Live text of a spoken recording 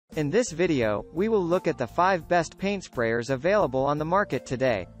In this video, we will look at the 5 best paint sprayers available on the market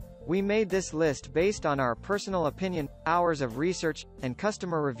today. We made this list based on our personal opinion, hours of research, and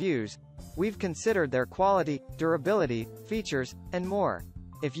customer reviews. We've considered their quality, durability, features, and more.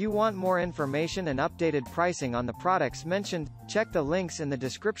 If you want more information and updated pricing on the products mentioned, check the links in the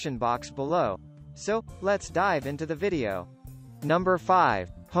description box below. So, let's dive into the video. Number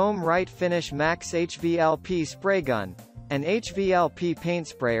 5. HomeRight FinishMax HVLP Spray Gun. An HVLP paint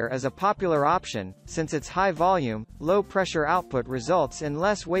sprayer is a popular option, since its high volume, low pressure output results in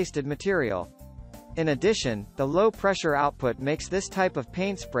less wasted material. In addition, the low pressure output makes this type of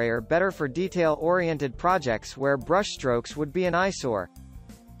paint sprayer better for detail-oriented projects where brushstrokes would be an eyesore.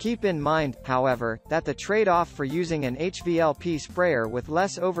 Keep in mind, however, that the trade-off for using an HVLP sprayer with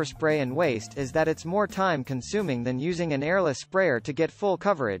less overspray and waste is that it's more time-consuming than using an airless sprayer to get full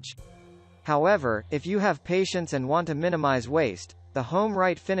coverage. However, if you have patience and want to minimize waste, the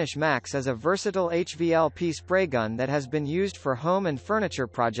HomeRight FinishMax is a versatile HVLP spray gun that has been used for home and furniture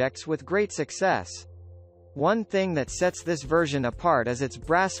projects with great success. One thing that sets this version apart is its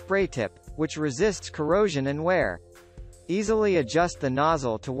brass spray tip, which resists corrosion and wear. Easily adjust the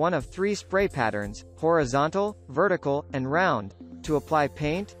nozzle to one of 3 spray patterns, horizontal, vertical, and round, to apply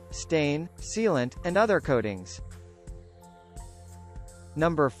paint, stain, sealant, and other coatings.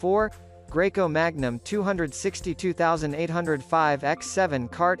 Number 4. Graco Magnum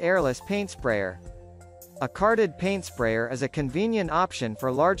 262805x7 Cart Airless Paint Sprayer. A carted paint sprayer is a convenient option for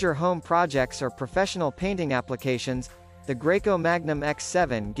larger home projects or professional painting applications. The Graco Magnum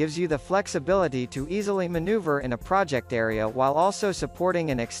X7 gives you the flexibility to easily maneuver in a project area while also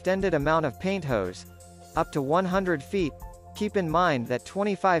supporting an extended amount of paint hose, up to 100 feet. Keep in mind that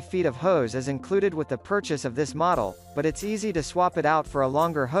 25 feet of hose is included with the purchase of this model, but it's easy to swap it out for a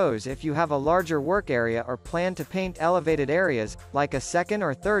longer hose if you have a larger work area or plan to paint elevated areas, like a second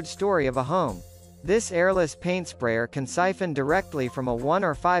or third story of a home. This airless paint sprayer can siphon directly from a 1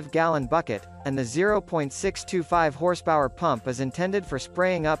 or 5 gallon bucket, and the 0.625 horsepower pump is intended for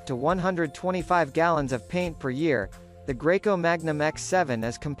spraying up to 125 gallons of paint per year. The Graco Magnum X7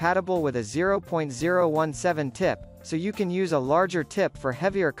 is compatible with a 0.017 tip, so you can use a larger tip for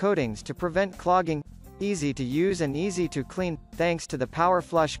heavier coatings to prevent clogging. Easy to use and easy to clean, thanks to the Power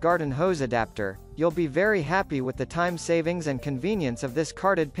Flush garden hose adapter. You'll be very happy with the time savings and convenience of this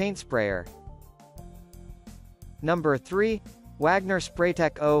carted paint sprayer. Number 3. Wagner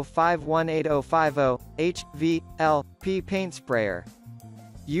Spraytech 0518050 HVLP Paint Sprayer.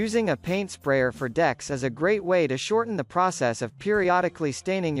 Using a paint sprayer for decks is a great way to shorten the process of periodically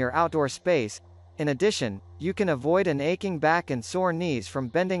staining your outdoor space. In addition, you can avoid an aching back and sore knees from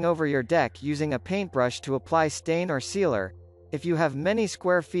bending over your deck using a paintbrush to apply stain or sealer. If you have many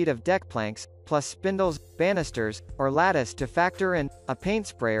square feet of deck planks, plus spindles, banisters, or lattice to factor in, a paint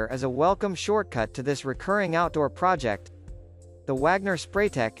sprayer is a welcome shortcut to this recurring outdoor project. The Wagner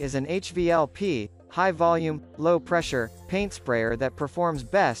Spraytech is an HVLP, high-volume, low-pressure, paint sprayer that performs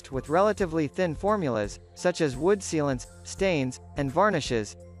best with relatively thin formulas, such as wood sealants, stains, and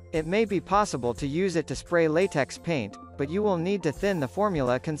varnishes. It may be possible to use it to spray latex paint, but you will need to thin the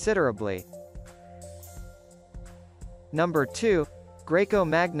formula considerably. Number 2. Graco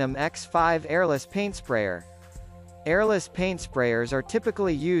Magnum X5 Airless Paint Sprayer. Airless paint sprayers are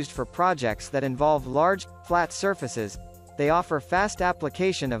typically used for projects that involve large, flat surfaces. They offer fast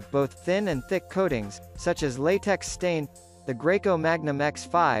application of both thin and thick coatings, such as latex stain. The Graco Magnum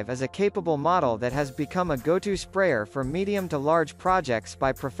X5 is a capable model that has become a go-to sprayer for medium to large projects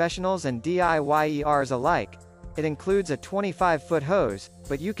by professionals and DIYers alike. It includes a 25-foot hose,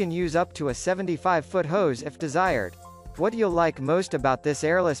 but you can use up to a 75-foot hose if desired. What you'll like most about this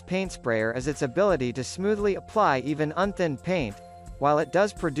airless paint sprayer is its ability to smoothly apply even unthinned paint. While it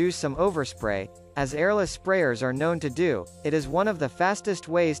does produce some overspray, as airless sprayers are known to do, it is one of the fastest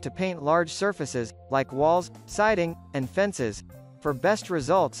ways to paint large surfaces, like walls, siding, and fences. For best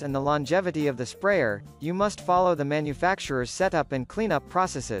results and the longevity of the sprayer, you must follow the manufacturer's setup and cleanup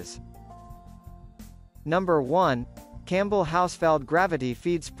processes. Number 1. Campbell Hausfeld Gravity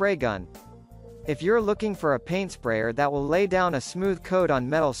Feed Spray Gun. If you're looking for a paint sprayer that will lay down a smooth coat on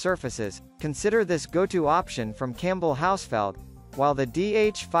metal surfaces, consider this go-to option from Campbell Hausfeld. While the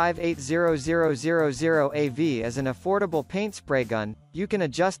DH580000AV is an affordable paint spray gun, you can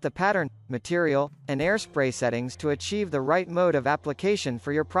adjust the pattern, material, and air spray settings to achieve the right mode of application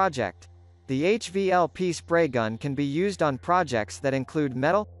for your project. The HVLP spray gun can be used on projects that include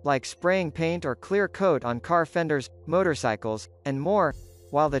metal, like spraying paint or clear coat on car fenders, motorcycles, and more.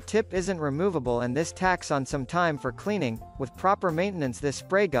 While the tip isn't removable and this takes on some time for cleaning, with proper maintenance this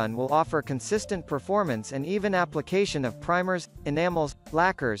spray gun will offer consistent performance and even application of primers, enamels,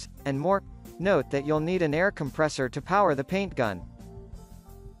 lacquers, and more. Note that you'll need an air compressor to power the paint gun.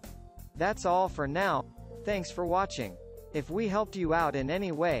 That's all for now. Thanks for watching. If we helped you out in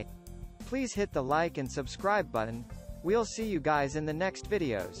any way, please hit the like and subscribe button. We'll see you guys in the next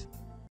videos.